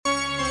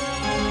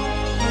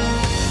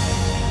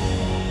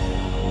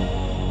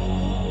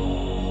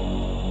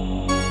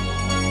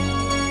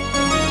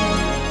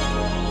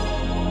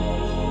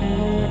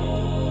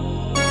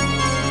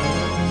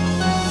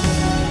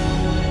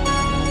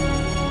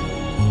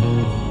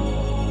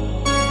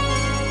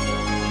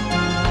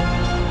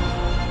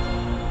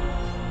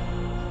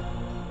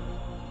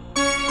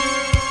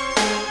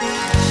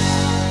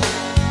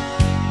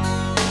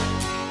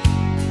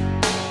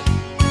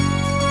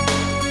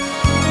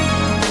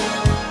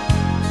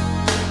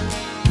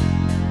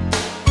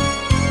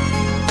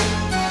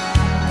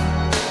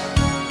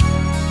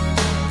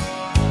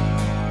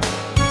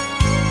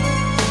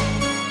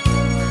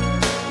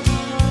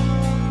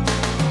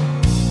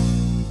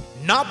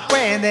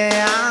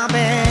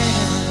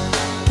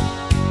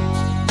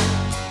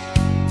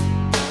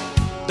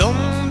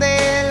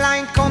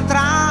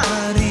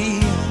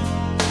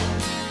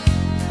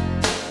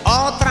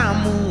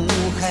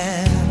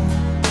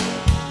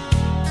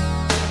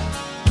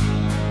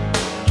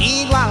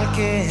igual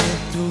que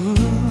tú.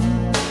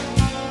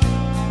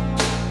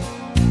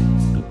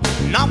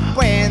 No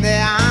puede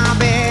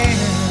haber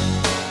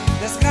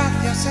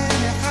desgracia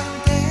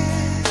semejante,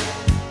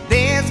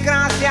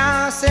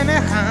 desgracia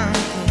semejante.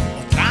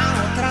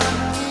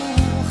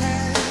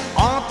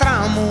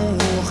 Otra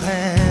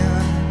mujer,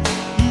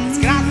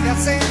 desgracia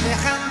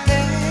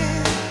semejante,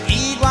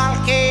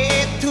 igual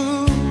que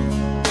tú.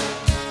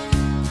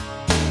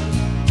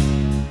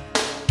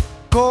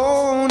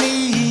 Con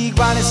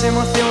iguales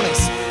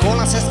emociones, con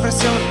las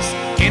expresiones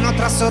que en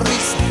otra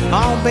sonrisa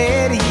no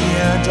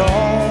vería yo.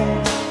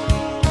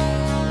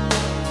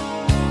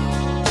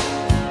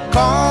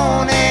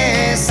 Con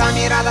esa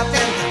mirada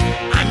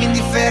atenta a mi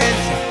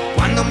indiferencia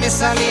cuando me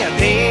salía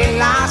de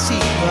la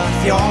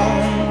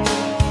situación.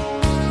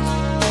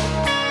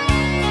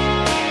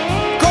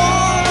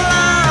 Con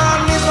la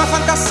misma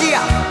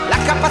fantasía, la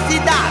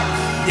capacidad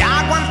de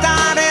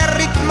aguantar el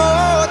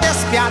ritmo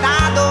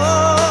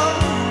despiadado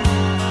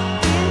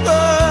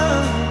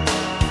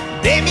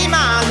de mi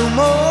mal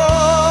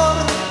humor.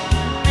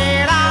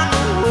 Era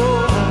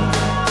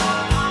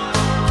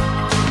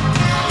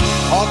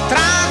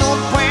otra no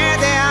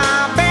puede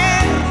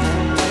haber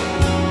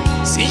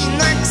si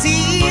no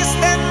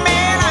existe,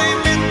 me la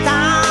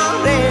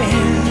inventaré.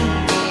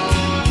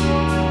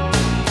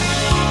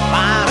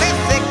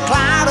 Parece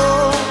claro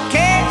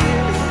que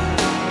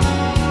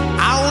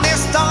aún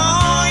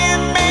estoy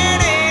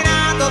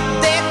envenenado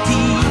de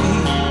ti.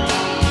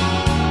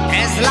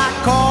 Es la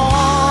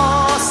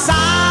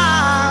cosa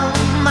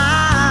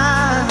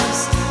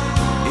más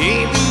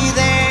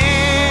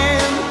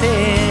evidente.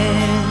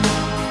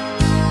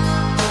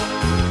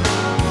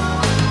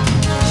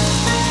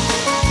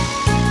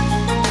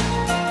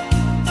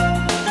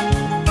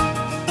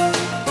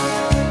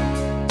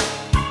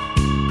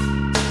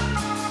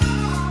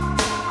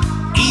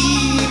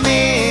 Y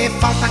me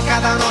faltan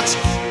cada noche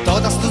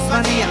todas tus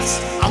manías,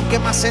 aunque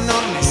más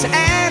enormes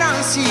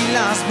eran si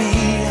las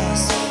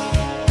mías.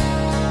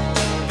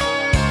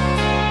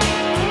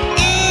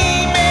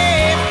 Y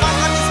me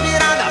faltan mis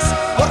miradas,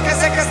 porque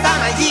sé que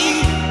están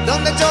allí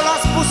donde yo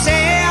las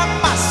puse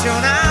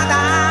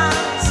apasionadas.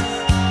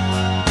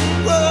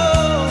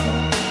 Oh,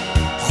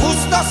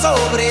 justo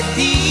sobre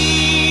ti.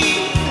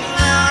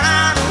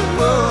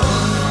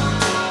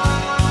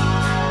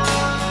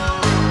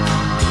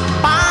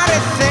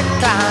 Parece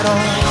claro,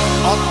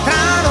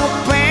 otra no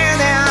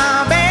puede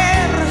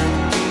haber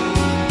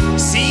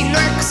si no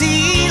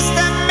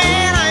existe, me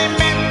la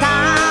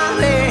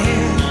inventaré.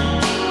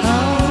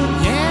 Oh,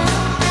 yeah.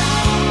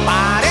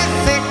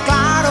 Parece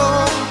claro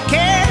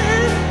que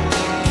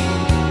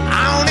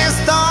aún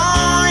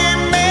estoy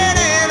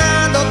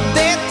envenenado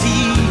de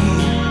ti.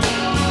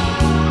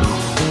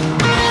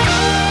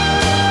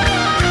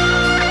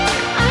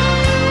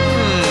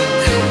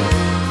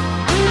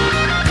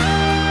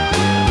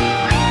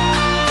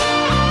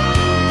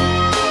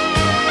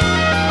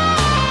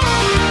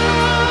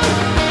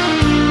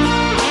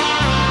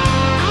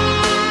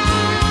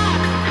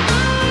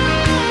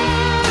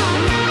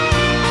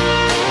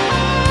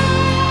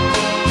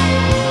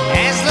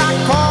 Es la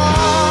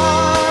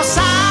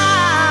cosa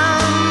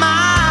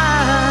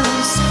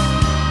más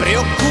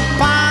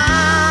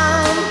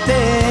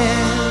preocupante.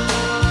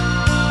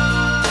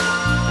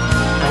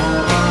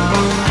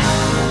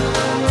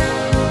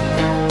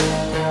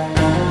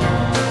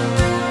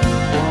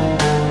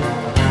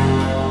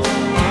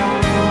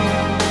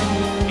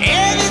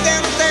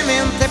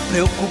 Evidentemente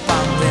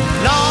preocupante,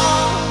 no.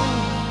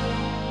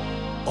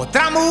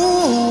 Otra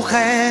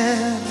mujer,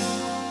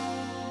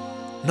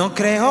 no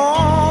creo.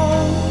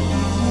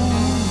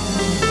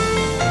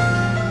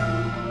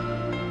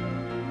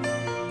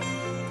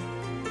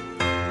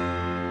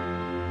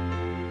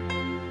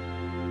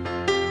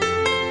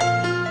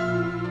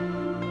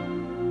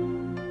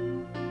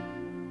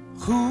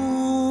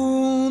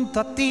 Junto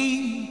a ti,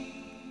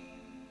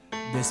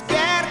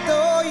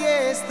 despierto y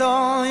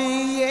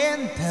estoy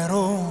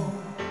entero.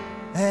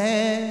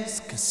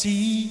 Es que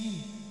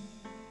sí,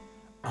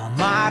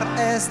 amar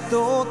es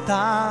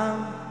total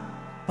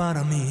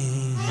para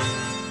mí.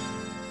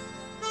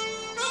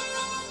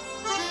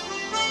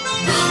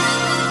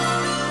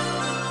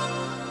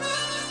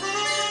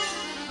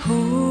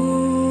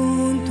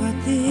 Junto a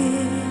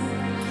ti,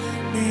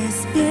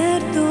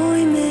 despierto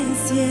y me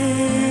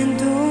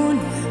siento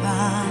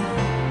nueva.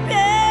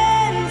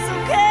 Pienso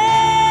que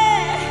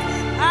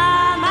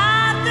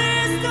amarte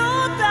es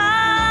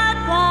total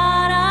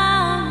para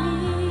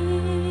mí.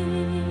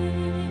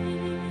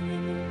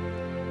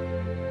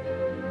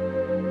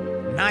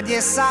 Nadie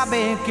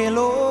sabe que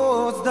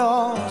los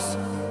dos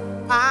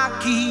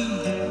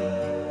aquí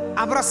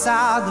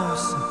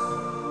abrazados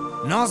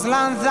nos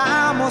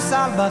lanzamos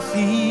al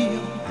vacío.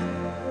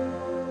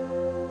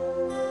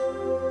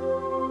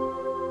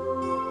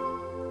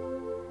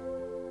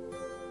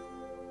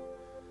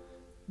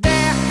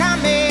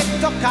 Déjame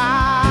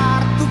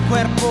tocar tu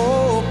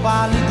cuerpo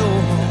pálido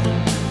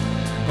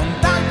con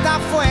tanta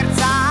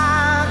fuerza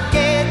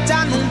que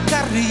ya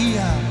nunca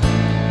ría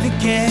ni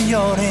que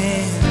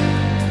llore.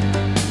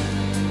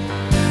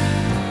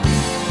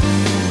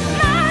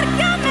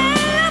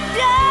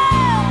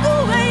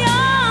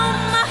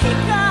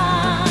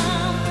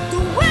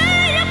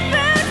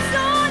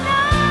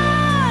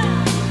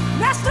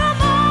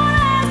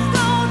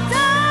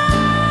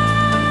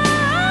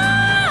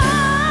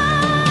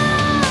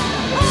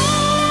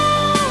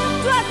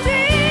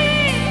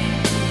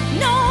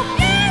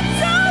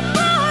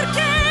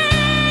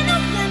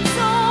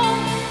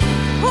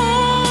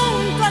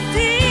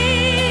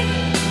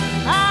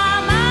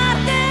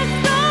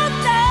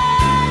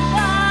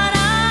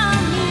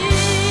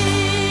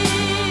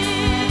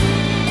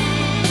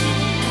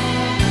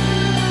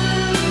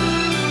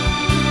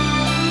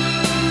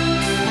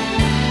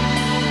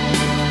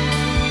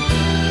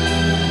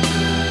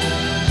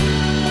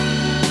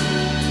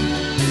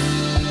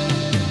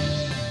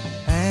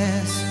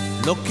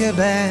 Lo que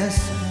ves,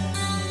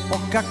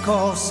 poca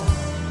cosa,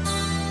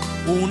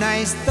 una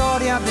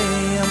historia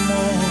de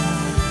amor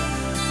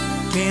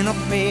que no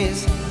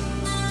pesa,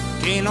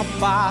 que no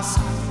pasa,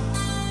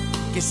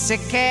 que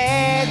se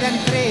queda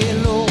entre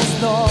los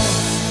dos,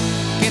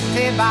 que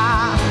te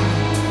va,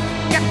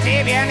 que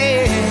te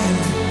viene,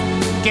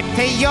 que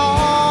te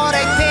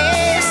llora y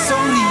te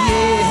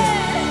sonríe,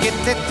 que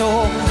te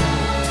toca,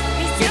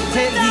 que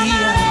te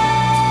guía,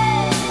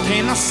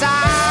 que no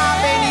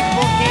sabe ni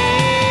por qué.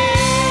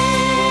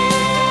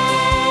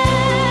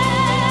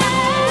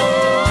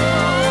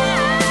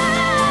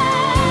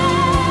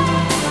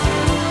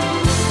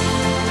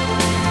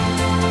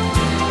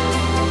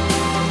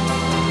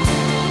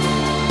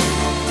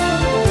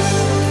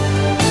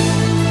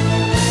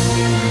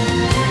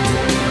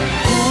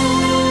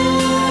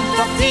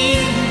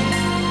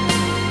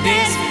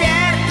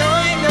 Despierto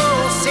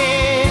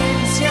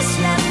inocencia,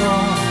 cierto,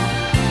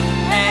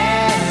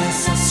 es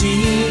así.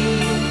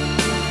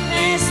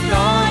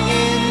 Estoy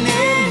en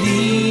el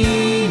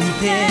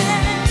límite,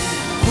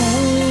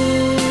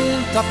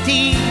 junto a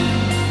ti,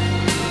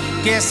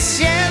 que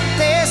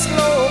sientes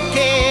lo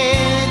que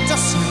yo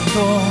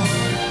siento.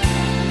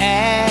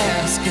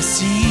 Es que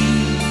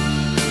sí,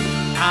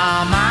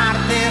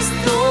 amarte es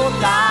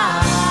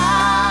total.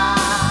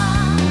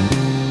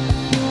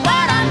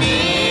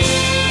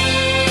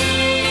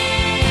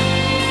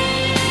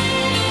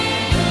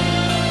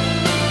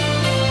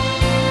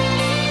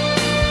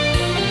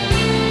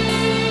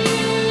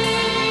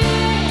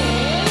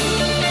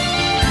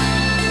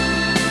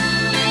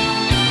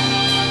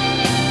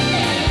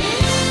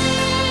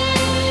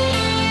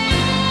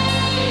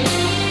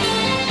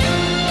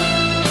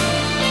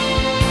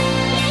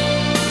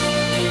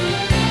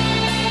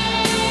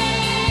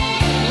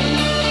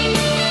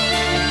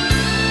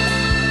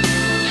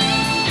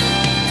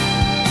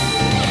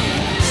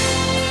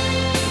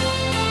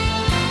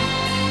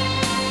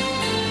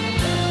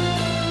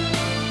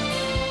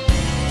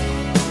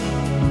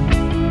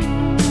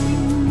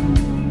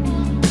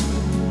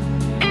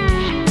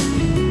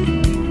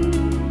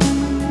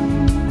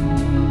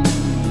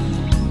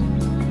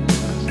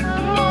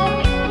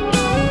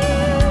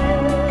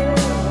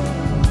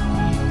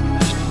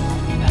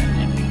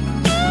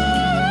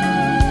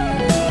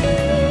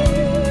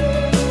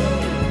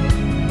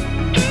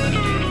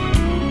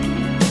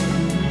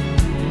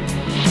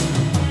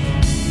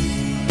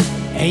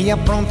 Ella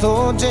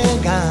pronto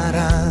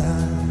llegará,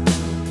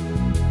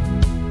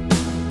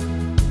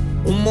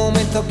 un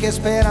momento que he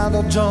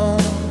esperado yo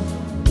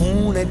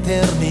una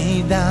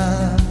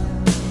eternidad,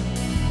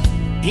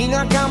 y no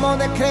acabo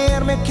de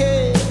creerme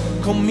que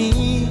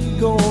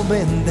conmigo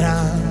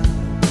vendrá.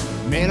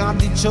 Me lo ha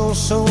dicho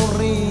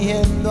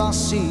sonriendo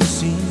así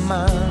sin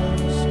más.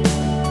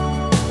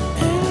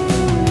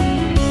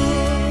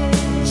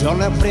 Yo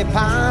lo he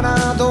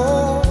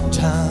preparado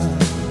ya,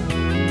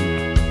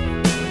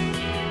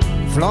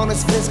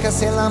 flores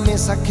frescas en la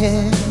mesa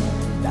que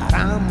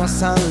darán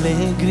más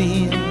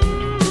alegría.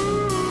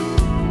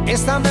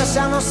 Esta vez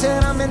ya no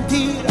será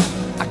mentira,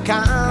 a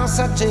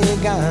casa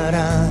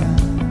llegará.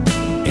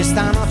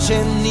 Esta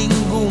noche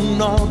ningún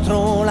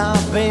otro la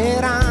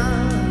verá.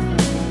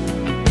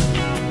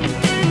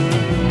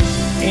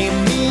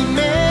 En mi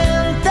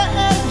mente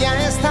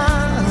ella está,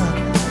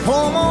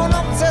 como una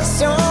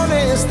obsesión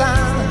está.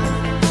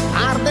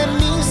 Arden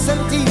mis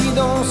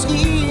sentidos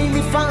y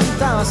mi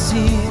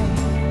fantasía.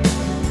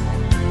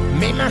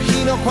 Me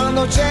imagino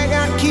cuando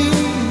llega aquí,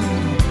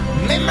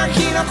 me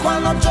imagino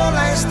cuando yo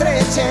la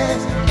estreche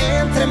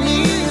entre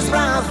mis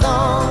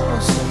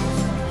brazos,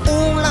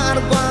 un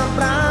largo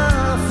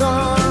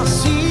abrazo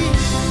así.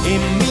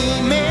 En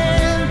mi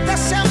mente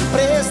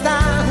siempre está,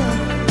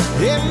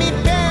 en mi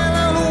piel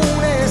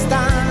aún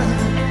está,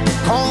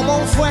 como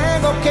un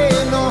fuego que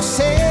no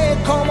sé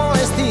cómo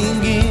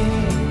extinguir.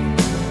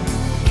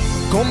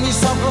 Con mis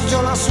ojos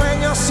yo la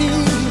sueño así,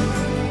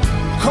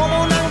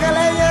 como un ángel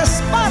ella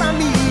es para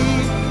mí.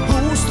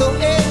 Justo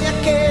ella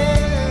que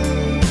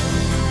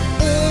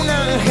un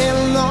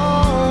ángel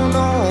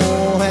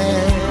no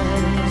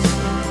es.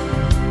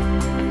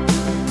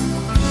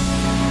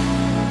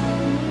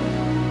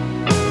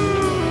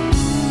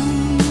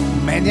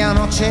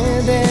 Medianoche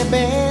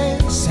debe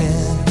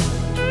ser,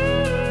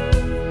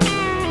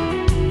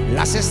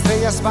 las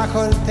estrellas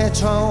bajo el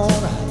techo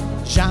ahora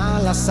ya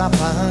las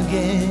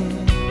apagué.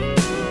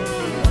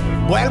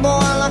 Vuelvo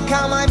a la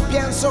cama y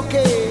pienso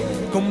que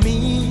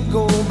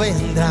conmigo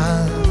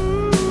vendrá.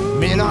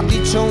 Me lo ha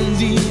dicho un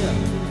día,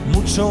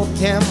 mucho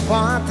tiempo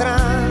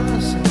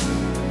atrás.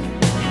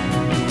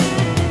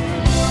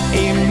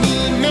 En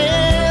mi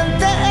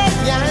mente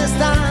ella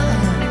está,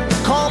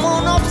 como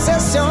una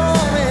obsesión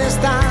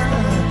está.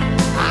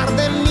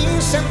 Arden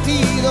mis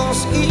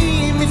sentidos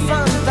y mi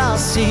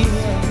fantasía.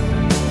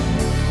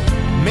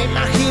 Me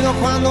imagino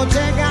cuando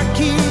llega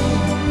aquí,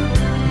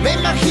 me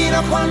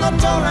imagino cuando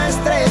yo la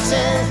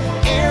estreche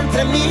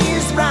entre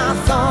mis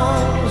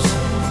brazos,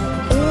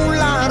 un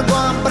largo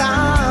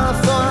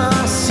abrazo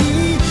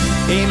así.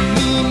 En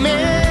mi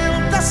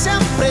mente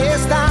siempre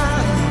está,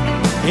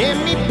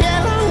 en mi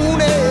piel aún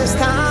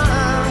está,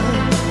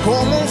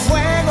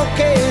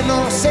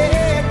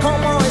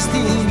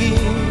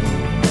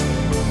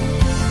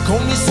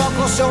 mis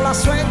ojos yo la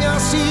sueño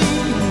así,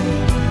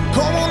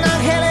 como un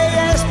ángel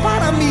ella es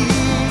para mí,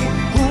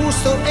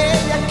 justo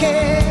ella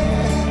que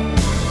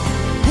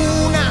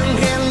un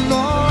ángel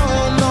no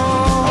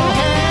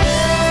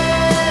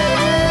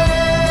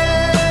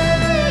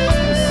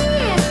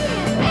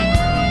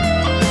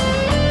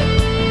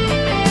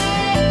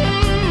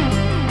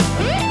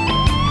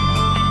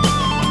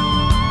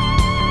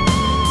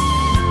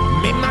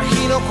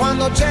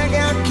cuando llegue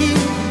aquí,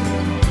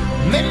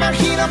 me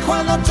imagino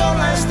cuando yo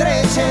la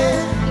estreche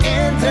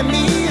entre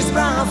mis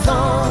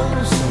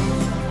brazos,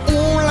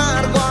 un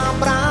largo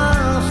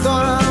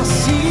abrazo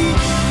así,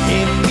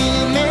 en mi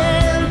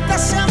mente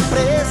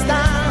siempre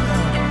está,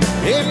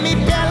 en mi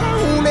piel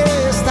aún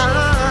está,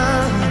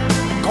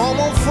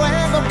 como un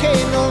fuego que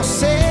no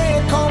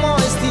sé cómo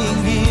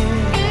extinguir.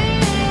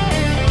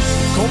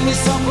 Con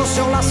mis ojos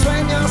yo la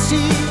sueño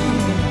así,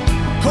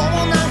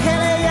 como un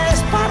ángel ella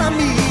es para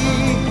mí,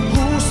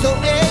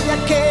 ella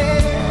que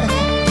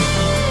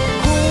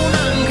un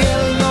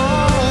ángel no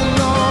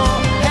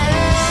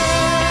es.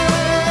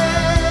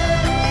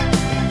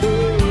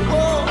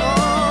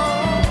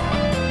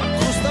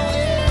 Justo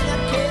ella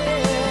que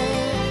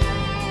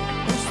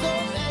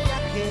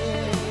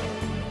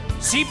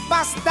si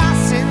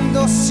bastasen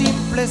dos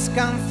simples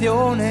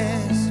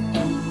canciones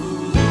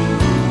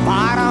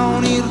para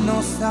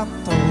unirnos a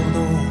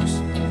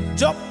todos,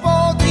 yo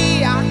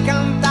podría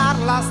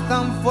cantarlas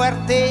tan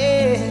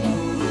fuerte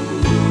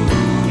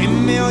que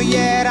me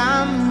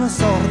oyeran los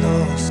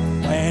sordos.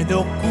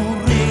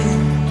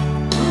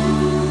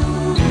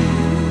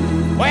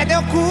 Puede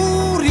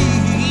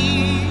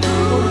ocurrir,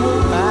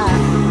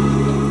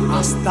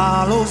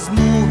 hasta los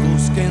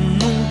muros que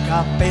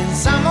nunca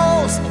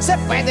pensamos se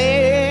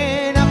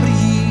pueden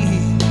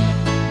abrir.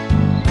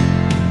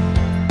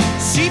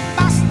 Si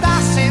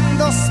bastasen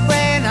dos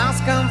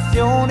buenas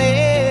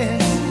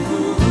canciones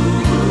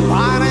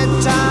para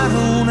echar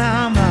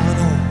una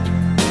mano,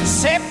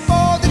 se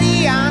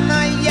podrían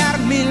hallar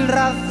mil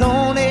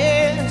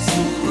razones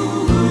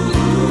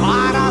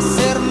para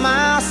ser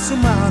más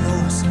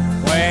humanos.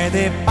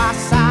 Puede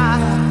pasar,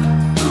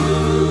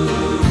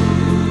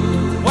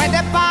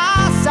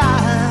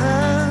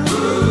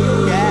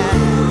 yeah,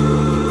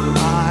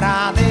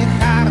 para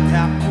dejar de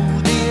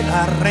acudir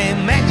al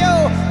remedio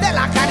de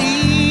la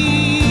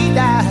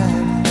caridad.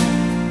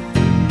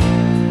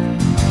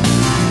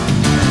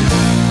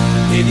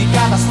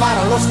 Dedicadas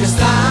para los que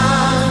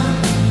están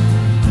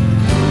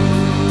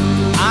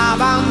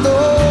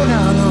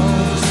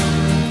abandonados,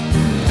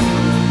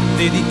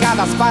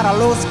 dedicadas para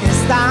los que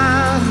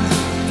están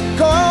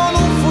con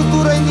un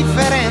futuro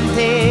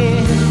indiferente,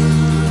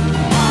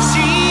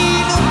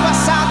 sin un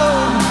pasado,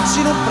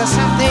 sin un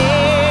presente,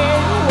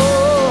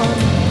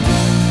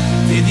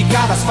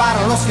 dedicadas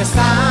para los que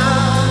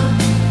están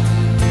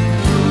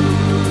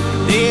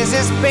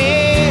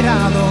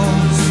desesperados,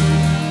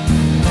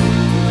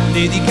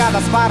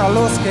 dedicadas para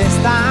los que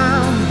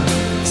están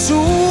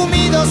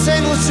sumidos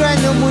en un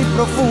sueño muy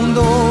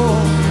profundo,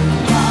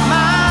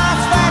 más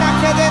fuera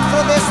que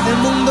dentro de este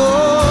mundo.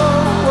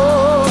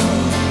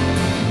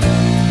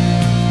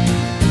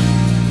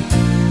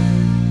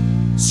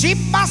 Si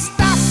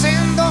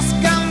bastasen dos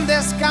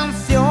grandes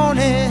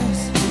canciones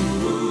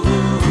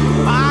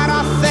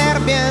para hacer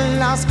bien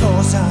las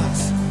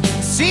cosas,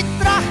 si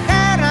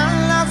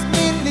trajeran las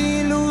mil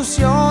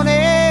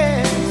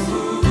ilusiones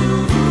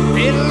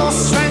y los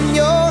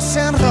sueños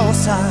en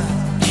rosa,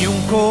 y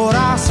un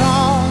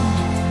corazón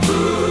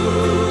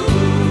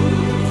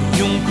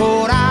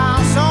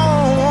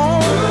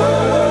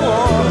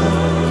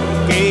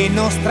que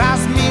nos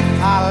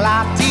transmita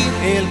latir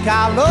el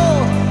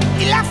calor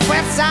y la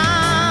fuerza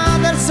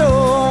del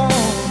sol.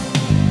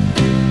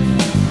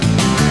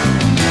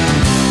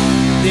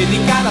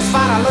 Dedicadas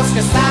para los que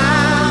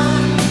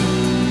están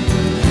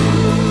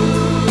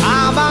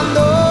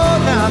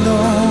abandonados,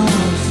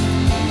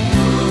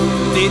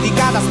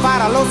 dedicadas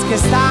para los que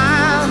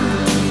están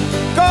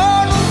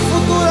con un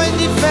futuro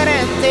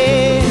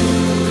indiferente,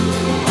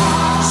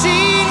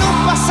 sin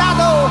un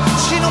pasado,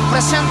 sin un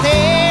presente,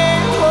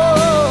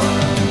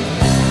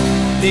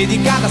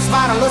 dedicadas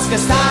para los que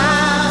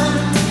están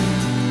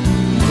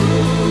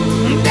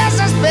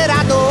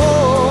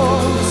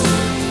desesperados,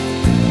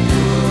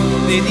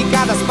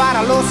 dedicadas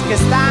para los que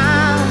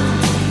están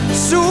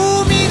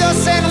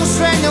sumidos en un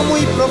sueño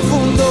muy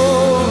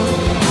profundo,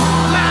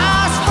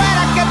 más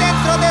fuera que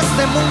dentro de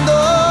este mundo.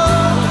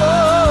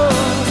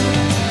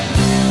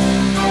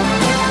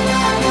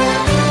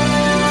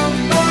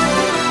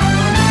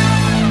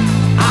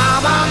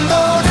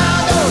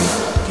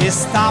 ¿Qué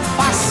está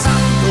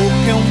pasando?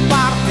 Que un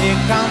par de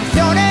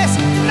canciones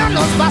no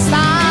nos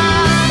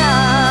bastará,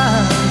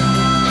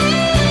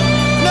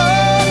 no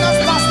nos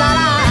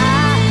bastará.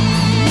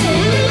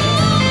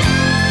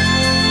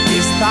 ¿Qué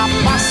está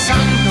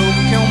pasando?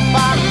 Que un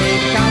par de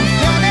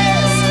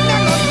canciones no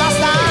nos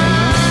bastará.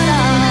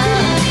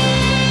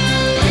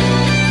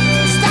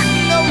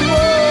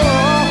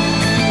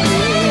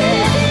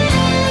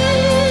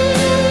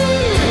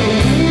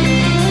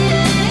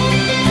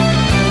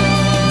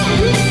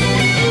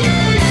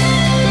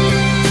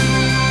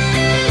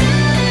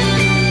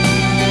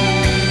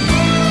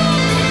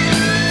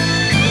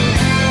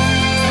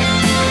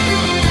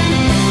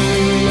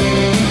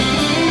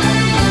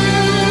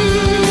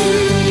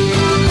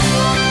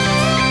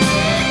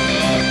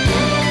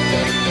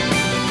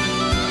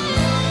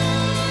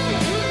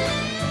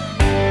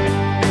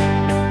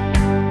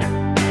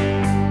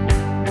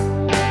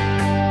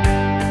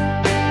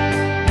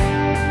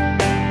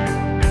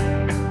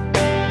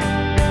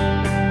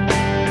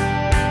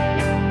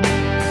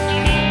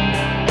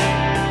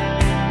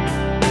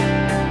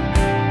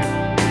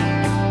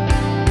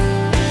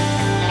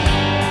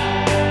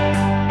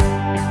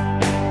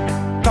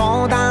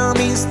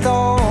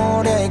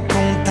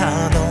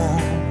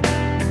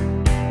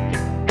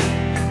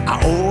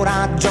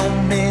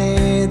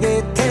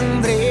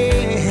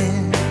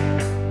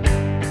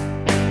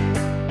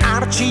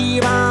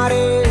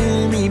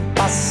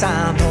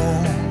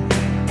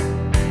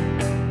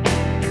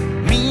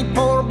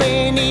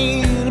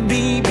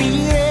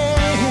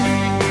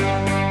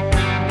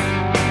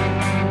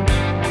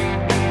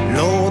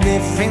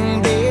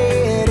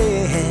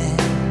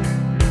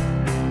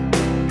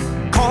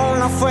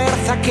 la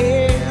fuerza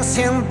que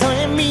siento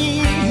en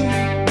mí.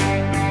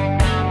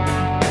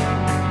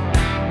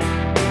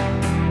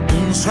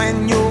 Un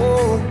sueño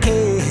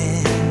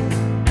que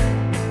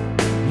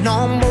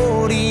no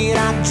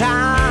morirá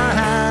ya.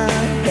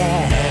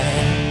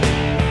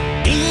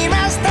 Y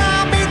me está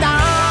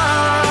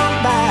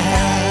olvidando,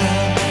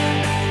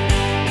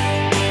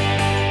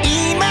 y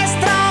me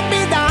está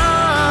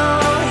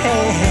olvidando.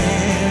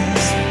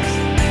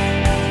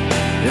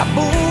 La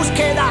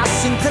búsqueda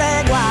sin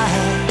tregua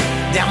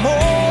de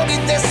amor y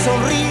de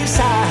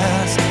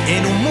sonrisas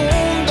en un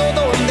mundo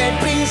donde hay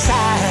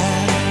prisa.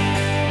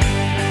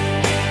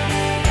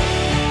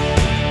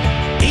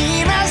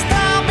 Y me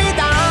está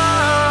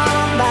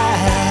olvidando,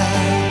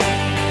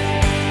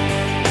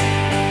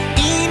 y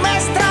me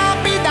está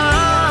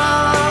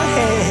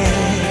olvidando.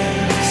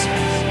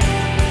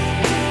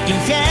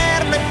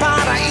 Infierno y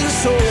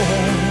paraíso,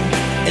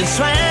 el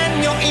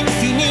sueño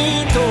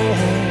infinito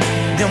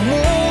de un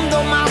mundo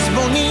más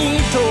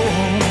bonito.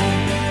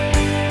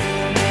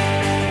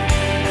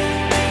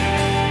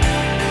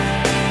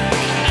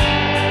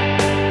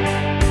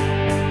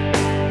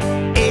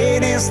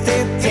 En este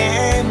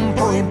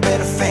tiempo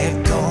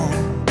imperfecto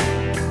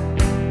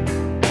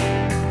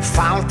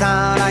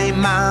falta la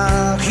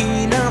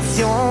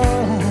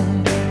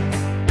imaginación,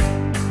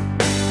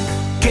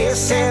 que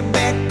se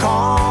ve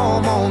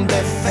como un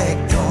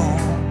defecto,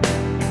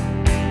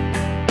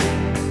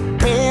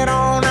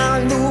 pero una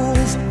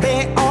luz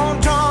veo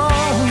yo.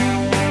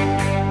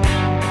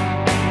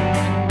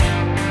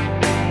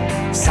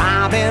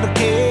 Saber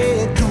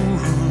que tú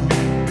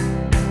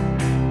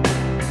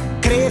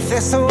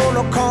creces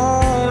solo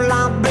con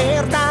la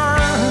verdad,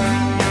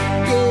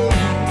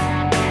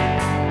 yeah.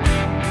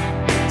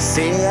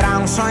 Será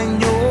un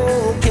sueño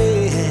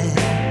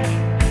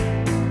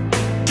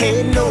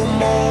que no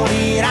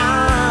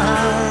morirá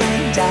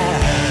ya.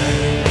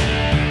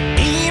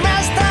 Y me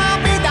está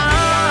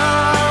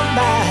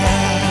olvidando,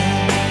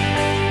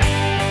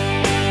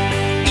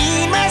 y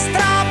me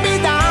está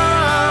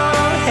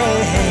olvidando.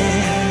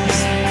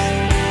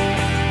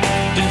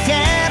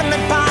 Infierno y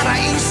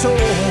paraíso,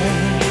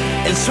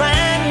 el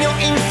sueño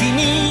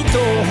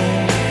infinito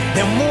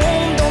de un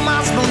mundo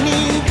más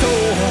bonito.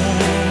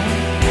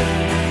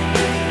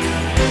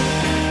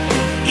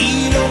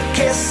 Y lo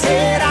que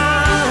será,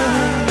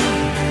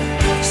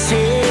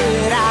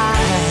 será.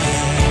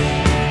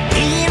 Y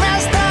me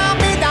está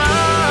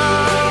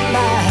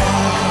olvidando.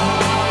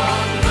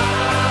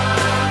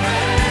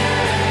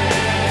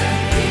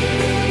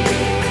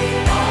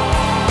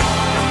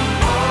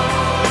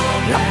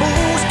 La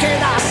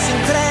búsqueda sin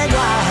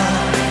tregua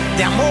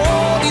de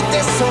amor y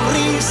de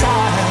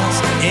sonrisas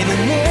en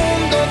un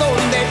mundo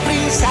donde hay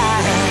prisa.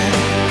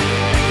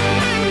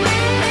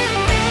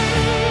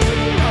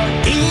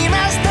 Y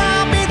me está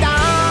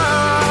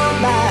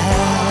olvidando,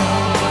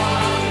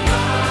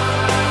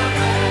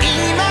 y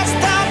me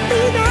está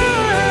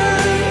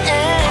olvidando.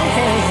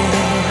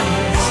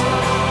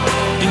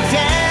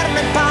 Infierno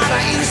y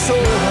paraíso,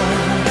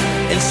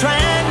 el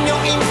sueño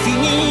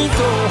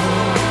infinito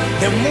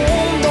de un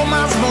mundo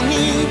más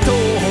bonito.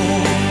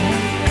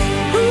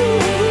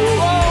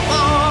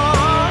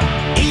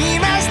 Y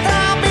me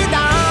está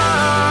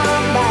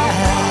olvidando,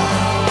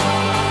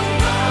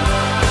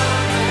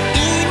 y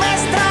me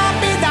está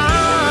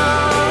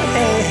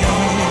olvidando.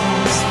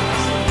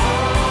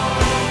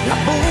 La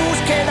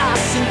búsqueda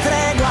sin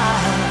tregua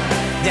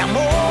de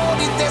amor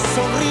y de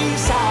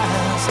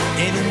sonrisas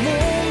en un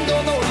mundo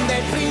donde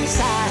hay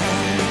prisa.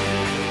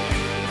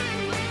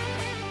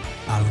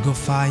 Algo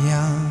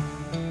falla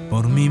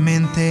por mi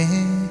mente,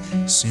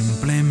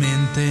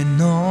 simplemente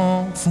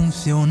no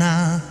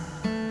funciona.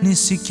 Ni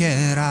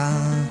siquiera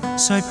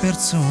soy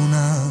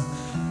persona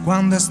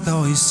cuando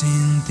estoy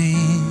sin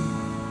ti.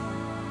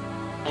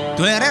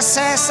 Tú eres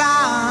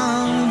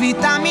esa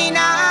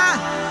vitamina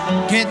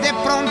que de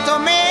pronto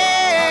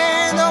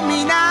me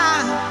domina.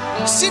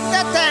 Si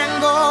te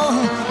tengo,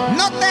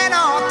 no te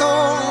noto.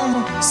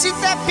 Si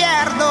te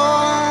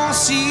pierdo,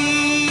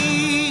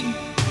 sí.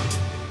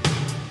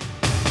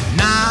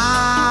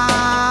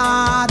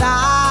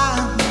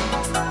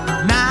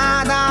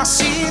 Nada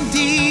sin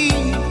ti.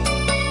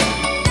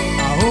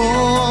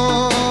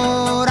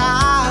 Ahora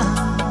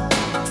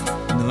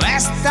no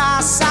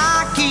estás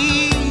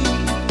aquí.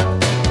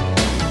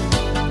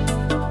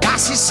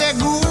 Casi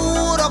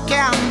seguro que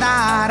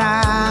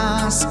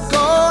andarás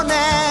con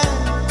él.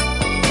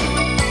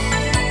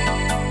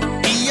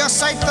 Y yo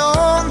soy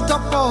tonto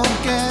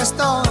porque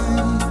estoy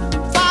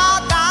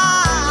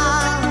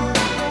fatal,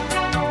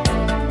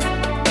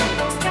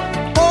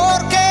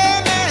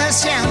 porque me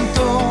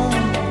siento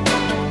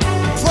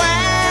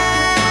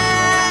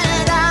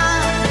fuera.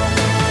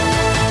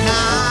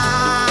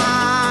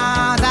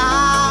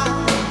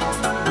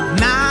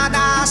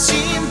 Nada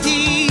sin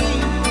ti.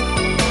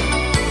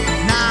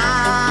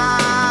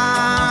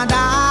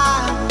 Nada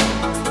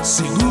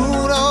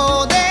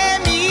seguro de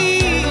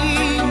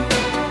mí.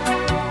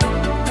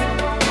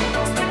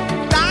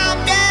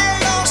 También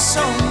lo sé.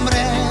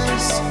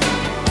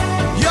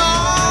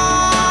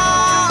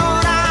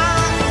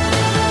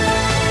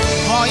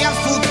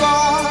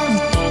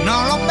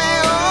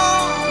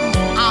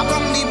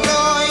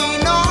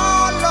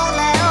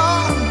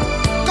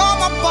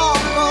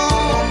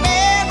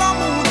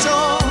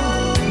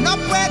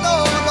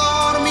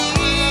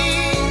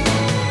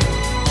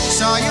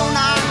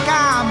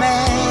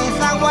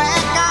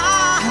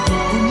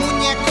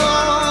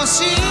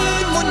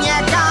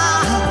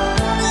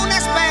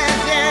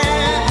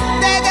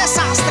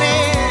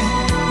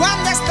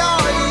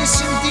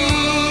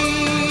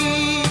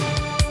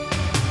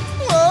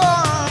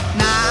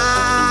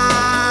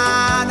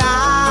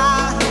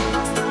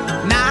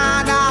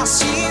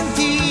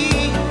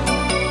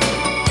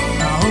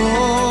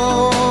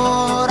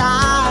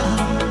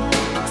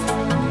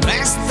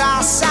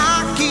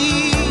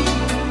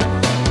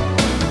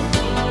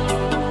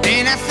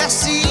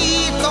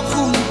 necesito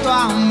junto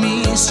a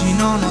mí, si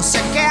no, no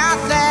sé qué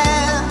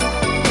hacer.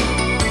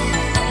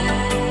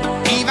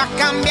 Y va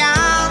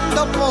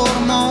cambiando por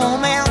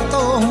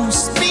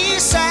momentos mi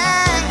ser,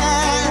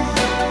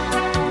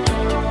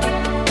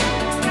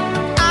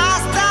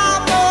 hasta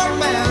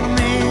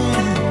volverme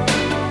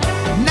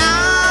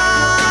nada.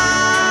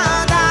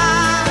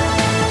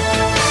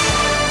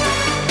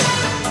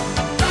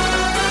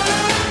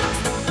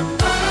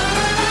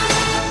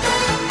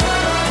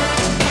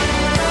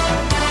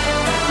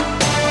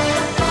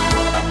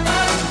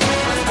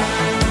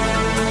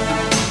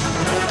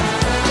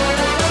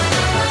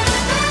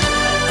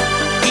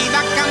 Y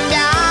va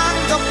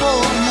cambiando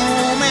por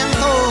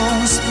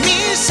momentos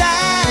mi ser,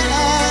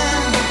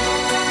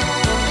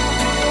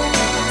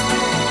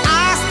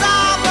 hasta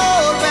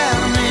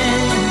volverme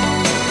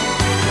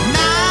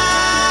nada.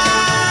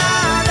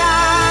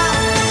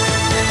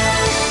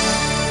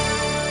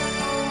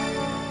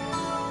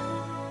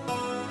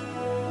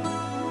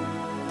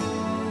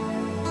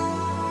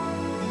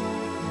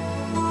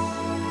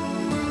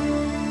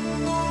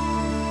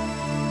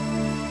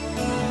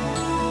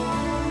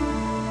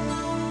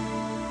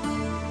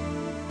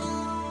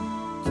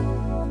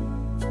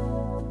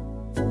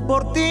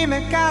 Por ti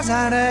me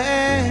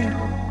casaré,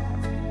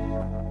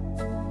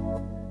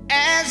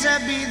 es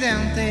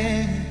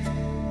evidente.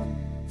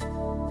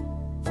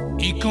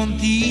 Y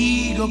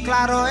contigo,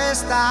 claro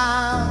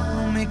está,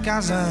 me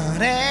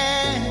casaré.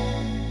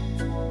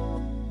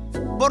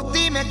 Por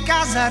ti me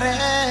casaré,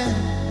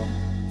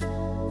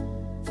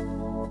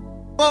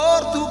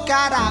 por tu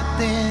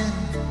carácter,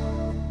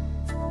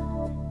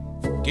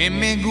 que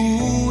me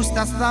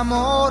gusta hasta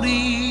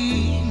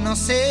morir, no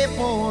sé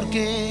por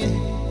qué.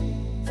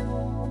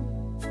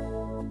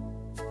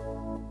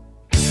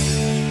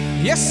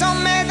 Y eso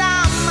me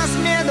da más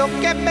miedo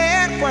que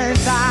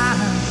vergüenza,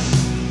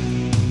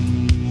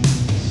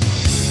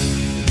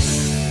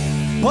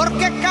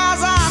 porque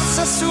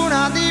casarse es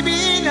una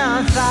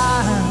adivinanza.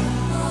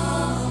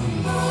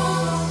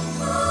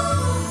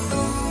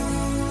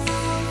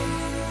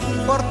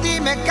 Por ti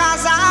me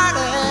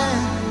casaré,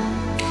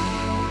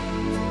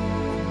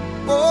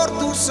 por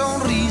tu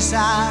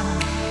sonrisa,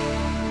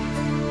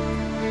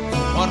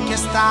 porque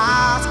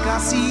estás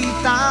casi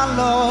tan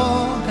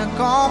loca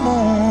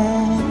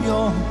como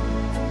yo.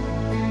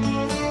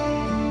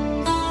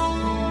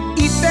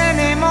 Y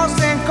tenemos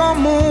en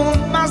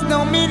común más de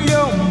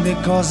 1.000.000 de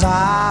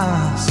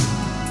cosas.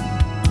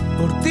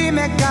 Por ti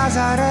me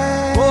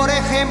casaré. Por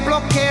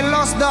ejemplo, que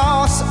los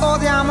dos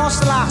odiamos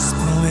las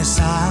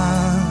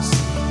promesas.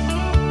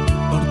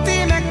 Por ti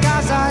me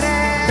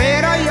casaré.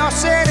 Pero yo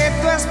seré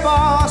tu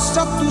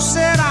esposo, tú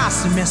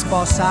serás mi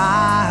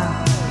esposa.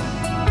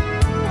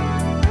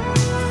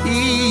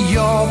 Y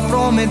yo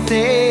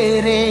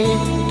prometeré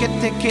que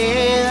te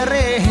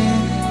querré,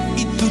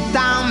 y tú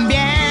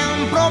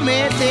también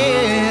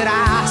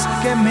prometerás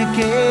que me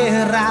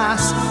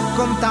querrás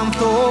con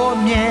tanto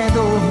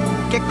miedo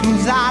que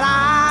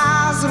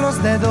cruzarás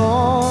los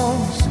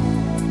dedos.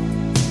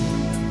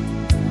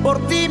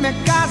 Por ti me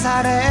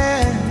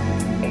casaré,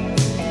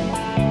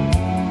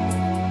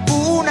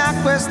 una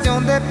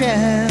cuestión de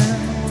piel.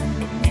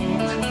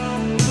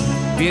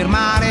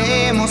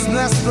 Firmaremos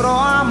nuestro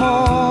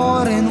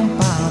amor en un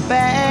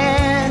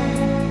papel,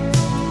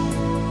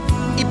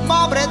 y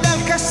pobre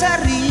del que se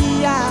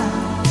ría,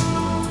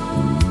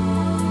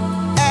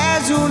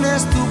 es un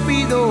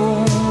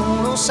estúpido,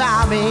 lo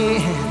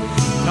sabe,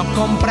 no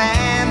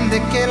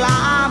comprende que el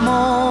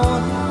amor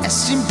es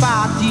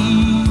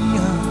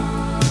simpatía.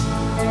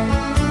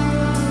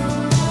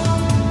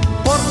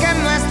 Porque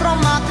nuestro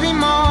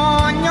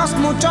matrimonio es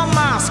mucho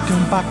más que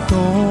un pacto.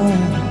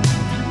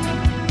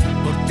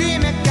 Por ti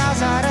me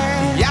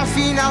casaré, y al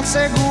final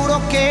seguro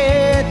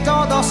que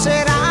todo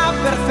será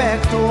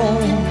perfecto.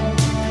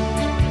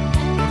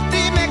 Por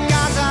ti me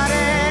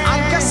casaré,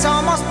 aunque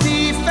somos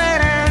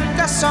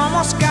diferentes,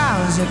 somos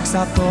casi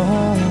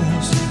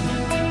exactos.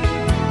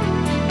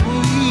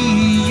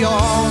 Y yo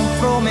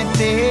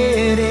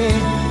prometeré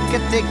que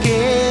te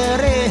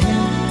querré,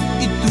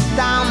 y tú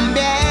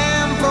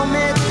también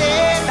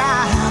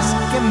prometerás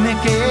que me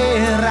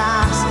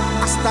querrás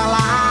hasta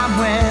la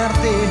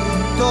muerte.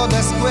 Todo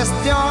es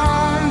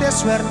cuestión de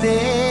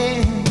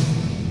suerte.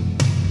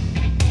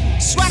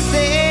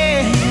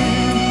 Suerte.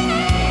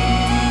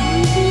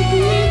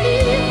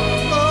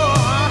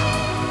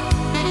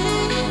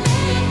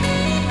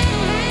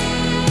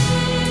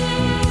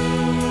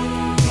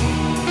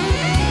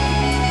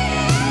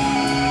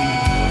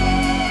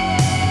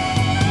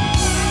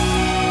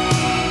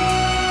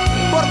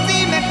 Por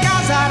ti me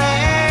casaré,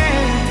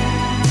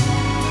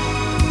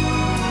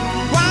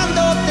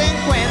 cuando te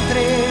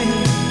encuentre,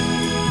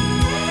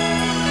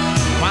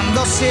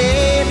 cuando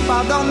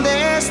sepa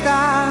dónde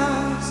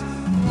estás,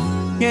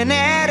 quién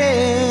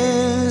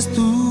eres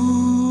tú.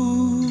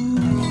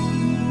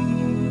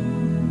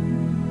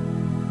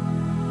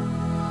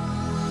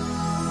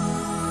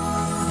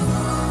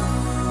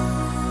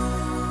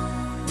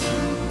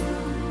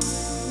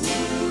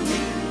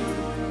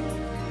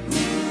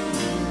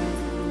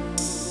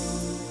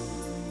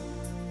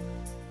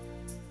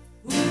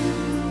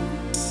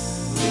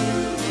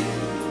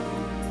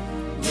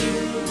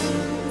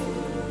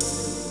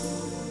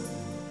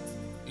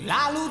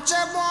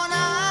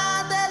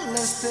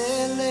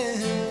 stelle,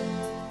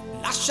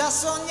 lascia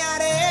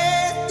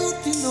sognare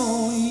tutti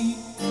noi.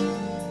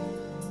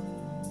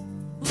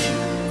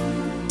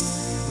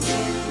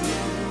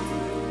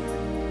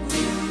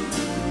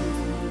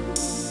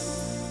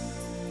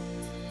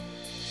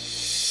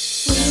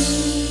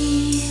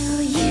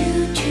 Will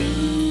you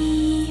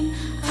dream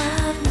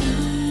of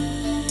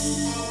me?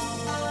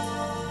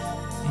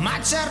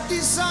 Ma certi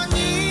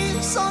sogni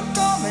sono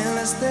come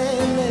le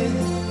stelle,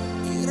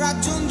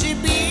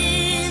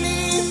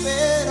 irraggiungibili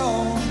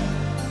però.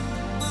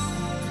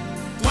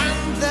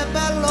 Quanto è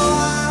bello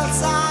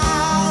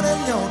alzare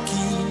gli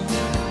occhi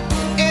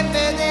e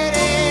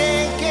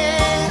vedere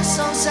che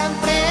sono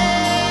sempre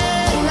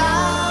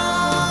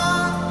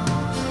là.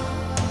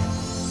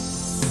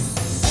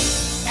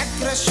 È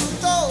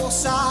cresciuto,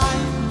 sai,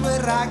 quel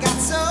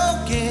ragazzo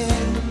che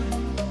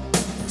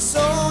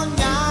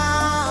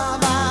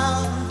sognava,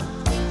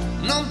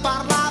 non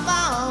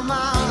parlava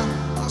ma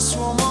a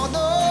suo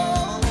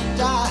modo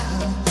già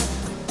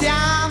ti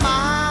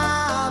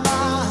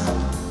amava.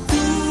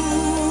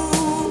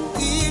 Tu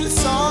il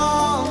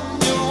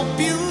sogno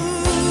più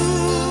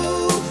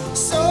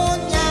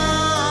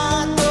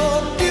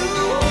sognato, più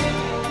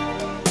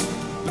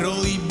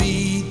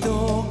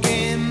proibito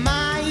che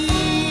mai,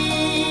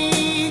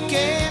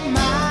 che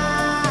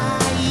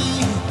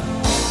mai.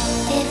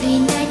 Every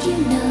night you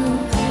know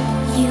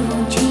you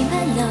won't dream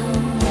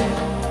alone.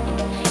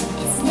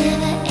 It's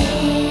never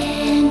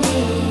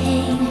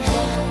ending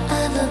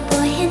of a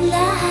boy in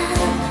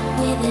love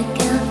with a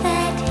girl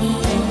that he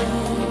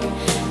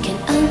can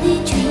only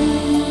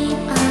dream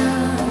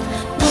of.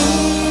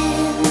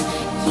 When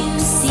you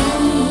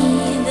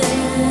see the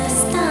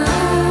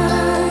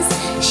stars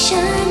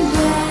shine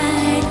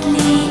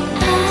brightly,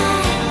 I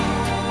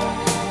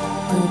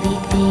will be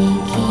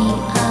thinking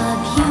of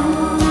you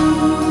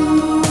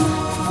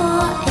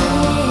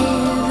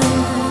forever.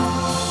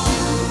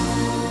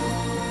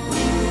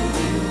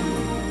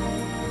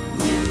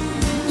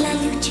 La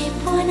luce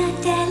buona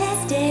delle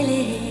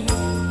stelle,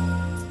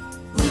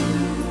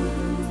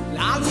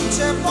 La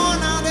luce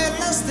buona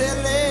delle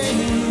stelle.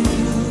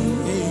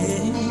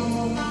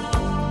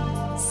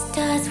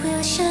 stars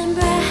will shine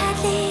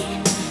brightly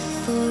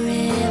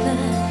forever,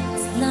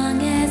 as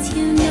long as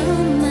you know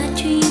my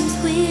dreams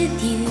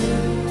with you.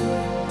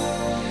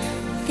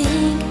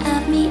 Think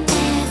of me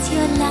as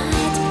your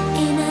light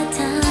in a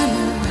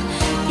tunnel.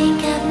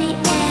 Think of me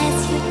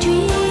as your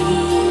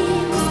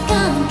dreams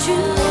come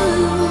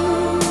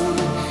true,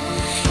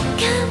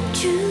 come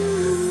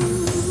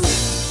true.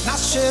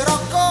 Nascerò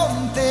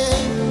con te,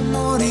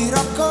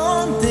 morirò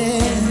con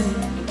te,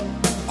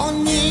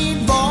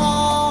 ogni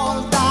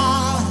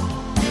volta.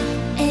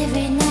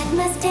 Every night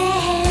must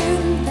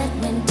end, but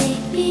when day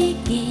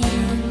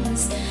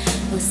begins,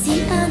 we'll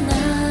see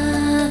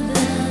another.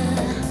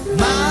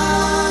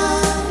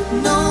 Ma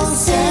non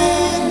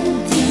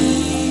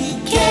senti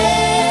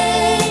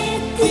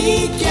che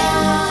ti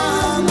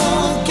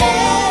chiamo,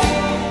 che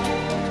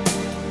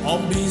ho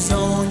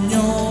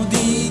bisogno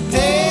di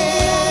te,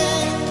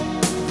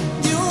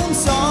 di un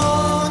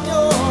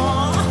sogno.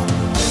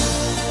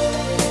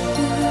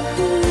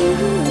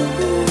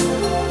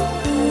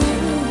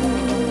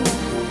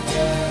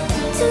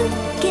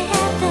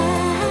 Together,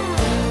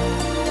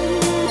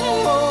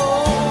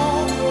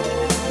 Oh,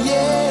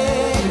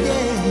 yeah,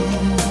 yeah.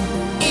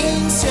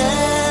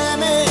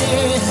 Insieme.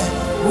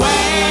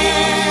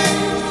 When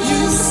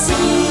you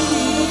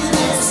see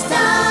the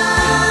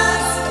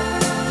stars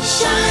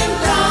shine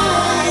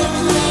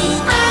brightly,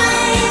 I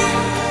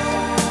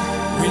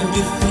will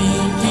be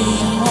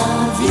thinking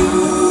of you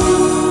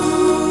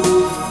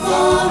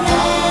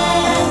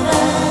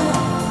forever.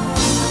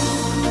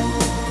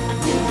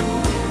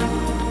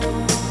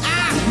 I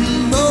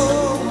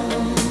know.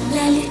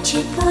 la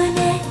luce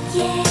buona,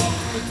 yeah.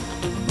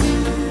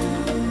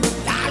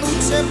 La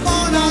luce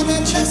buona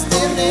delle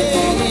stelle.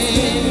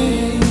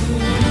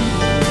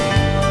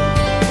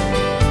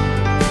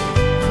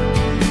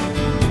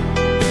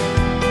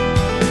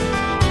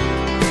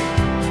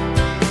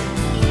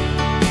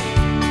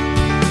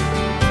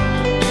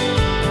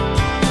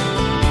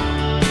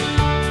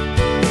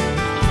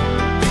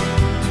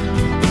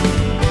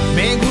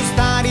 Me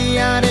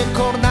gustaría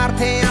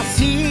recordarte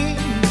así,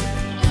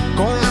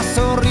 con la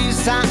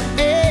sonrisa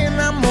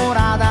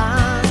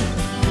enamorada,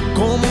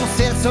 como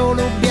si el sol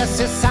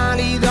hubiese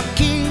salido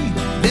aquí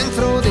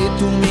dentro de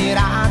tu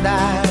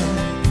mirada.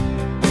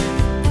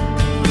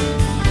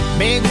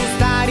 Me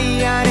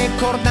gustaría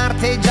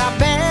recordarte, ya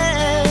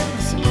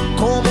ves,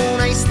 como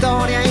una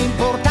historia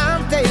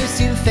importante y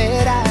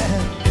sincera,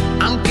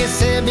 aunque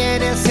se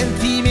viene el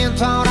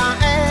sentimiento ahora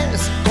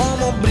es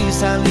como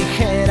brisa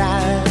ligera.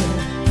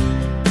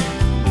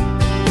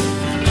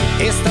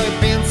 Estoy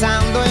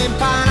pensando en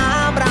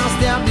palabras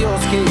de adiós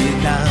que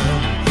dan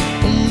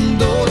un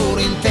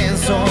dolor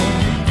intenso,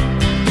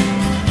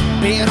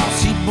 pero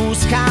si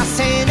buscas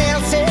en él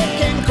sé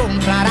que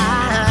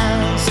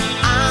encontrarás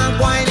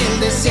agua en el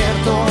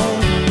desierto.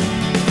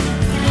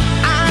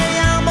 Hay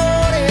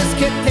amores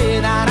que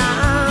te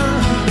darán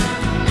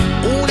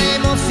una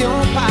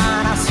emoción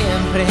para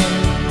siempre.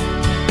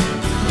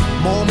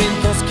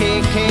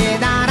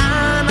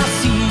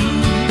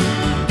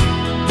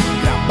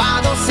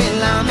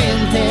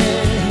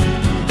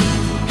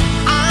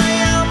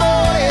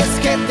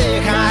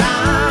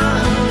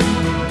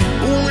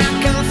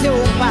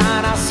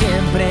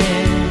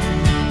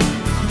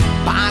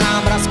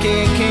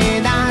 que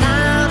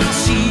quedarán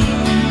así,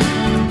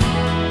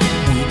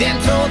 muy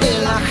dentro de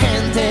la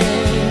gente.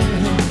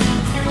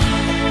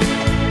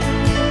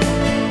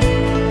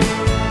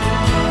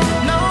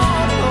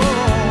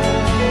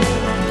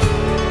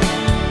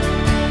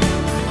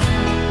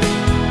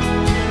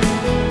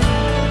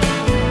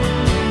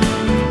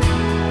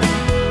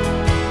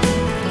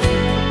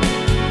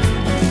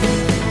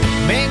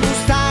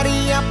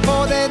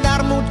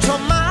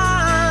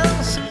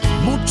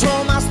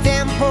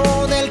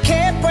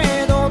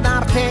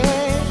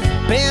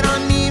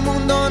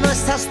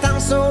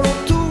 Tan solo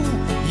tú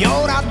y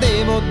ahora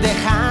debo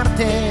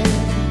dejarte.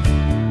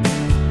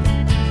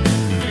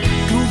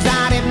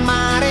 Cruzaré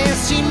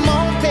mares y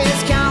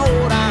montes que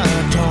ahora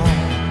yo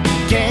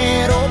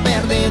quiero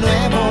ver de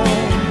nuevo.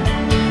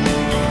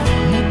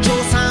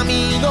 Muchos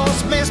amigos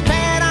me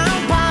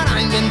esperan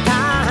para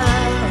inventar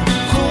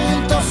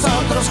juntos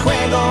otros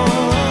juegos.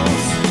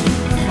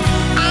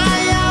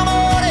 Hay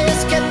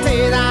amores que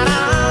te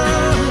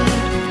darán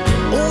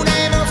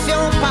una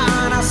emoción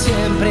para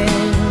siempre,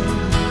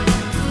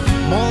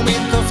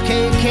 momentos que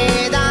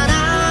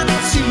quedarán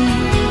así,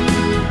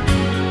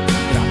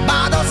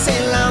 grabados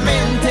en la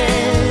mente.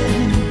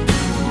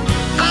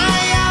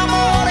 Hay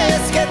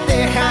amores que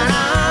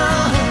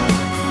dejarán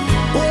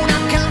una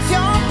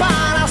canción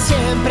para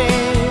siempre,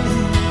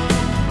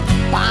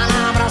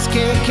 palabras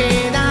que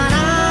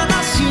quedarán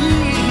así,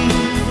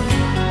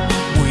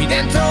 muy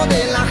dentro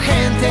de la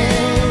gente.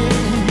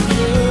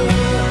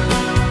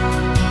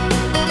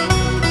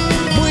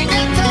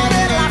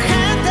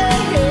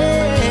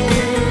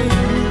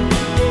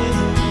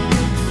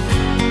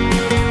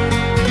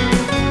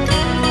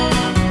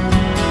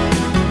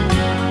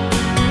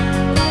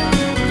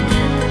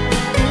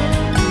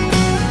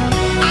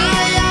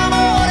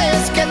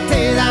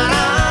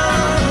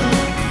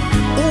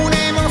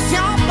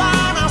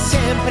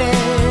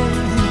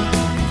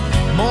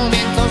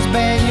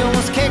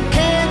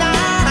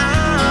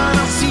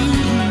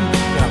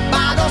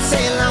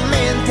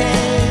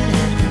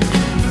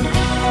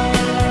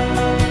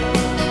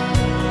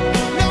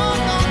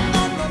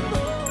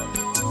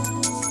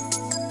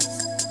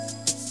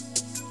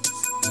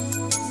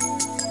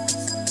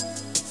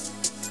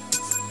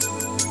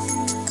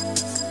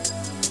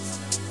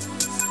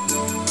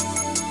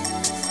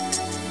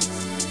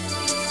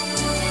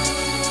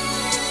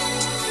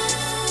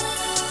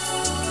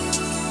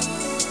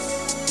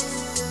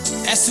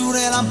 Es un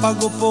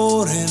relámpago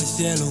por el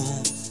cielo,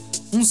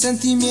 un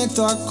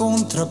sentimiento a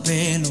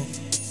contrapelo,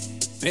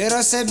 pero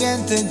ese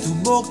viento en tu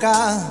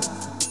boca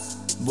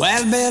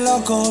vuelve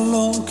loco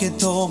lo que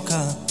toca.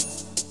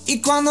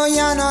 Y cuando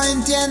ya no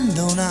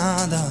entiendo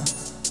nada,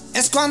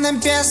 es cuando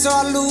empiezo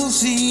a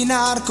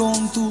alucinar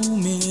con tu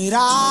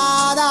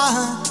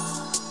mirada.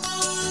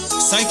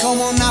 Soy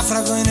como un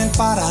náufrago en el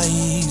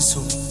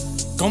paraíso,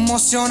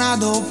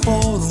 conmocionado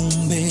por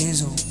un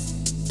beso,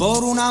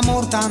 por un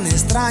amor tan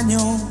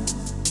extraño,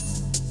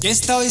 que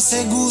estoy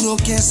seguro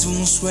que es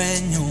un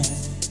sueño.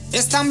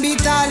 Es tan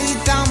vital y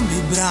tan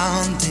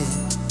vibrante,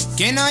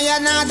 que no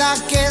haya nada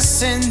que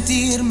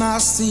sentir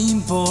más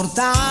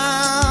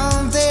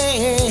importante.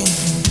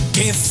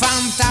 Qué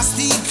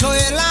fantástico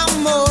el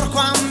amor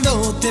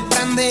cuando te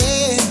prende,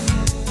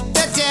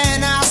 te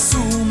tiene a su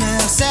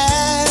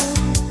merced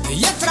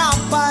y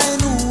atrapa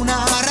en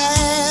una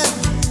red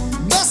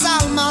dos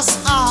almas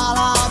a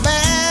la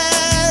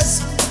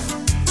vez.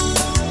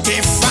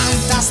 Qué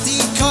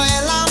fantástico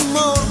el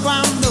amor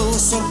cuando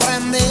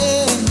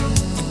sorprende,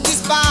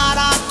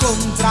 dispara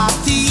contra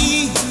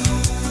ti,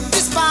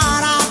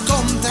 dispara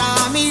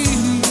contra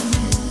mí,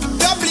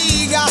 te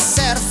obliga a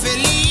ser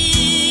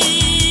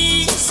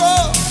feliz.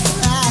 Oh,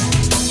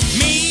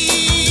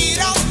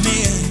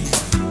 mírame,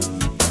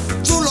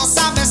 tú lo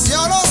sabes,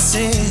 yo lo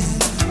sé.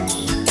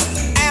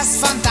 Es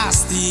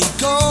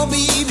fantástico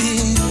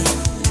vivir,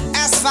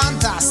 es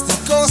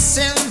fantástico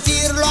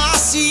sentirlo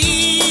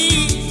así.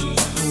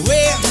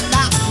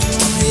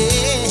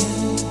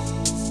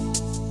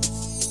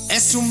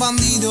 Es un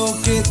bandido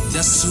que te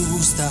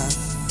asusta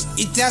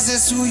y te hace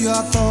suyo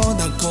a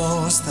toda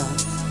costa,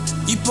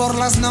 y por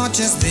las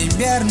noches de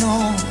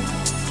invierno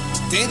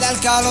te da el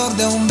calor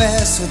de un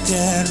beso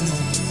tierno.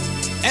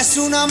 Es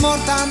un amor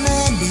tan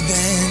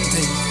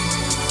evidente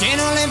que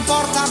no le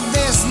importa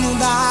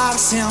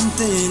desnudarse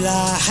ante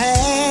la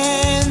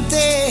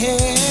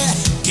gente.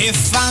 Qué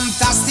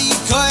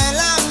fantástico el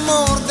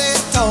amor de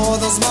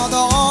todos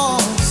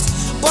modos,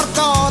 por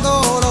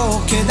todo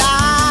lo que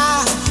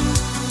da,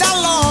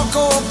 tan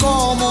loco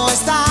como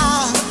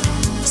está,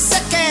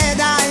 se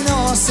queda y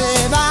no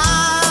se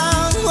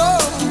va. Oh,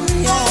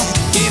 yeah.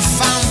 Qué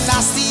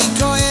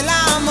fantástico el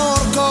amor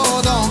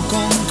codo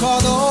con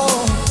codo,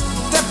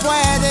 te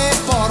puede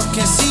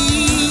porque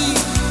sí,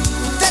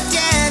 te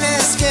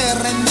tienes que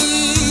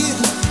rendir,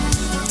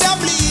 te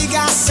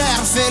obliga a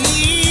ser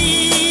feliz.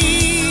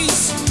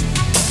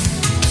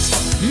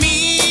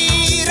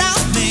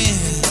 Mírame,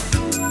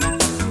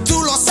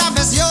 tú lo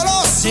sabes, yo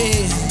lo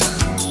sé.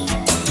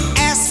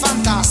 Es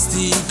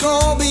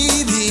fantástico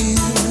vivir,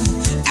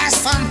 es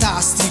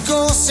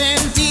fantástico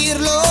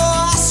sentirlo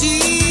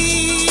así.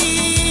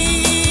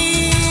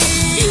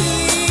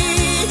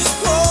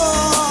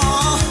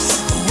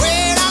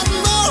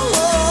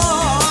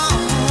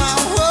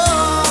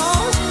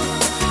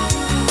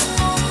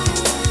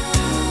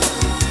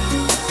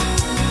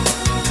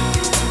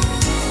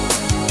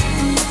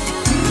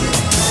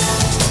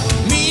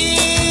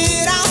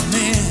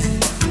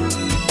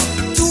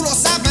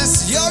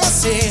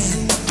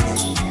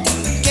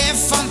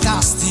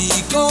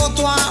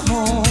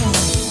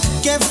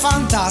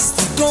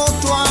 fantastico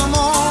tu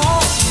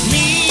amor.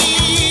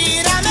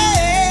 Mírame,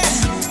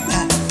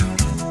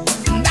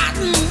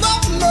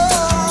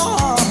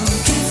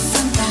 qué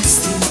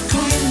fantástico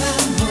el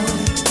amor,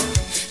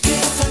 qué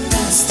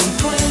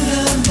fantástico el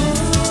amor.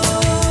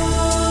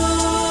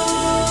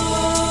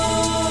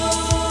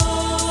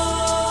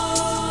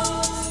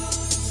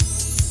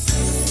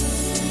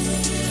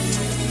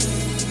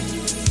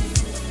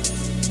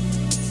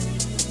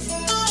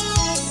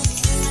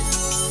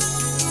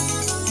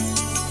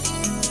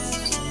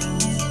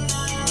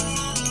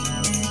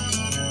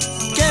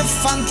 Qué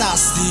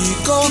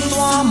fantastico tu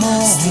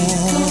amor.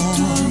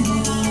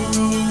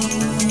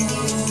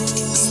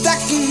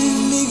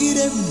 Stacking me get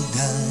every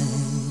time.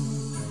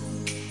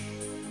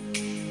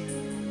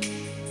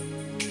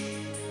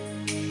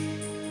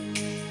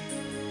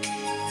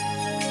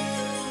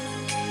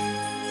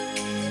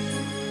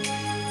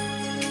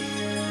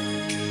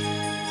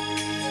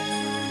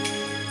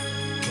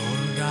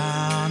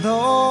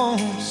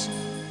 Colgados,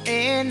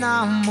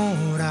 enamorados.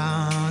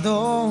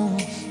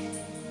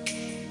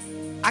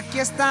 Aquí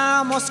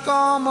estamos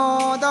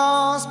como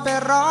dos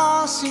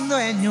perros sin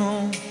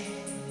dueño.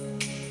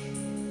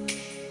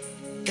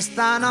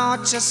 Esta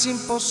noche es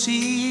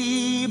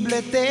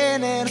imposible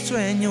tener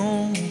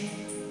sueño.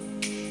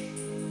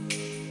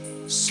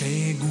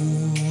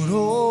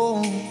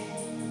 Seguro,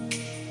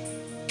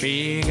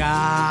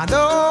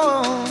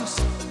 pegados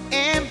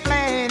en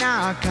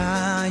plena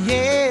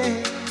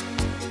calle.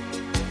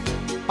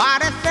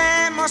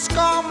 Parecemos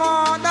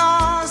como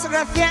dos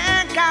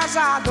recién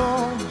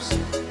casados,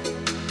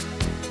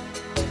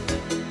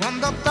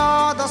 cuando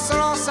todos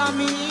los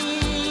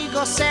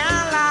amigos se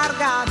han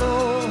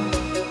largado,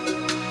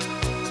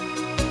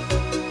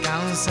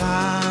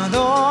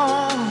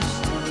 cansados,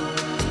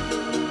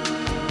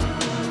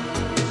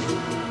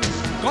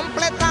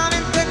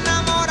 completamente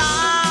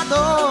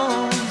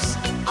enamorados,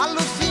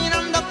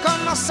 alucinando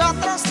con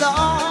nosotros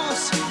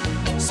dos,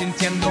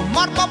 sintiendo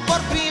morbo por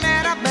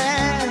primera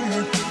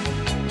vez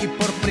y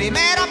por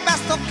primera vez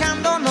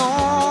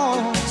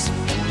tocándonos,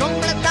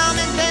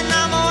 completamente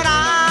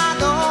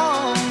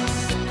enamorados,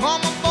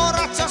 como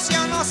borrachos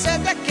yo no sé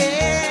de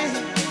qué,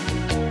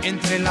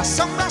 entre las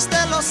sombras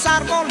de los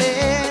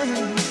árboles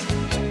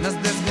nos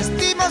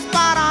desvestimos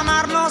para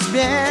amarnos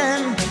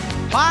bien,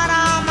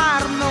 para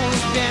amarnos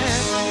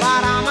bien,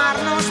 para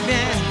amarnos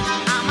bien,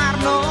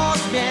 amarnos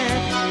bien,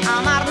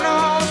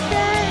 amarnos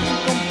bien,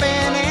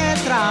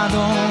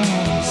 compenetrados,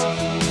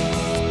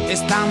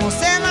 estamos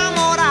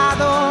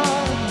enamorados,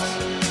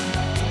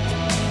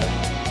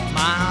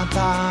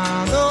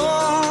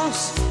 matados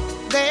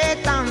de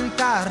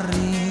tanta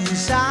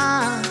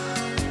risa,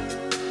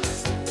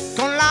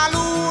 con la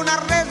luna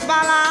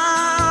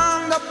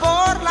resbalando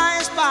por la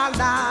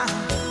espalda.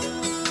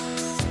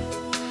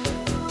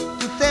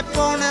 Tú te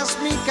pones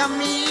mi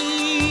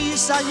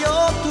camisa,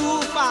 yo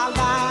tu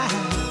falda.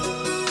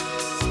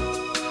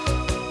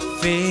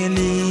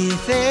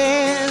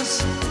 Felices,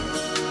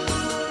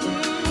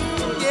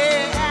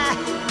 yeah,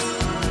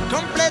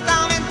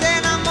 completamente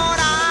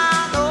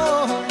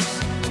enamorados,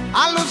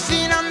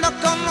 alucinando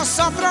con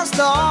nosotros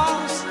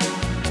dos,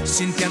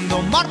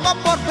 sintiendo morbo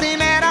por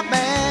primera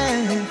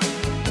vez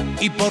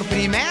y por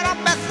primera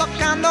vez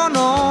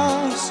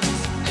tocándonos,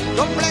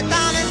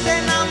 completamente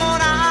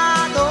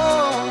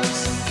enamorados,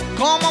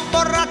 como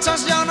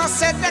borrachos yo no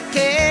sé de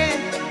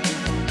qué,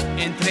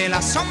 entre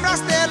las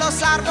sombras de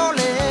los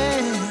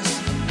árboles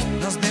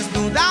nos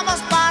desnudamos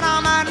para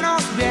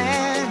amarnos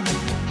bien,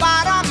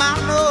 para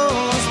amarnos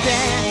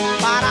bien,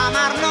 para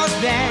amarnos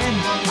bien,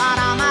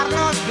 para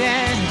amarnos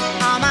bien,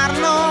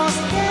 amarnos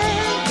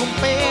bien,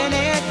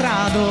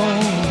 compenetrados,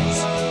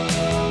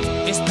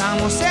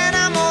 estamos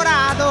enamorados.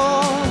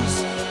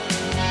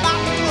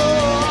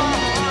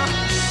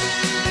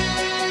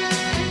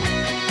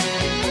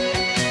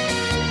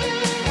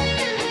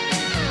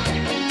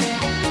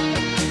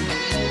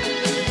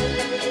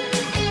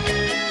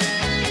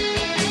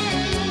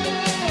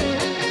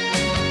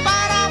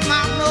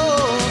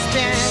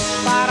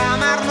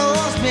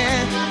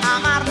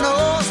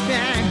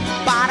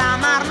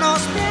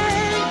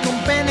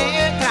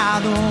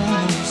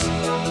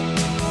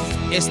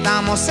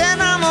 Estamos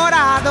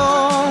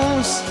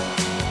enamorados,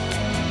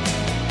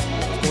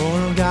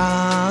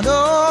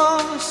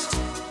 colgados,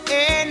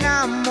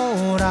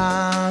 enamorados.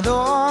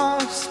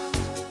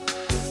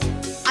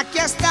 Aquí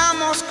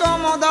estamos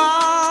como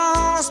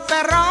dos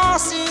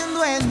perros sin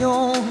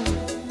dueño.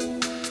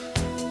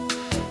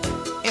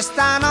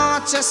 Esta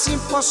noche es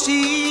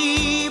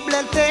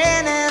imposible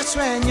tener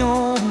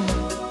sueño.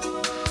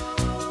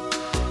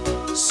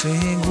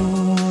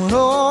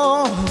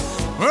 Seguro,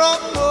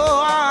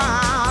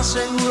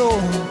 seguro,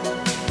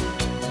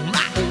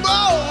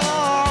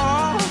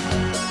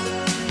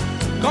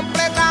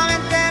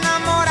 completamente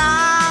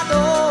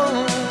enamorado,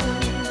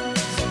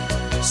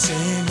 seguro.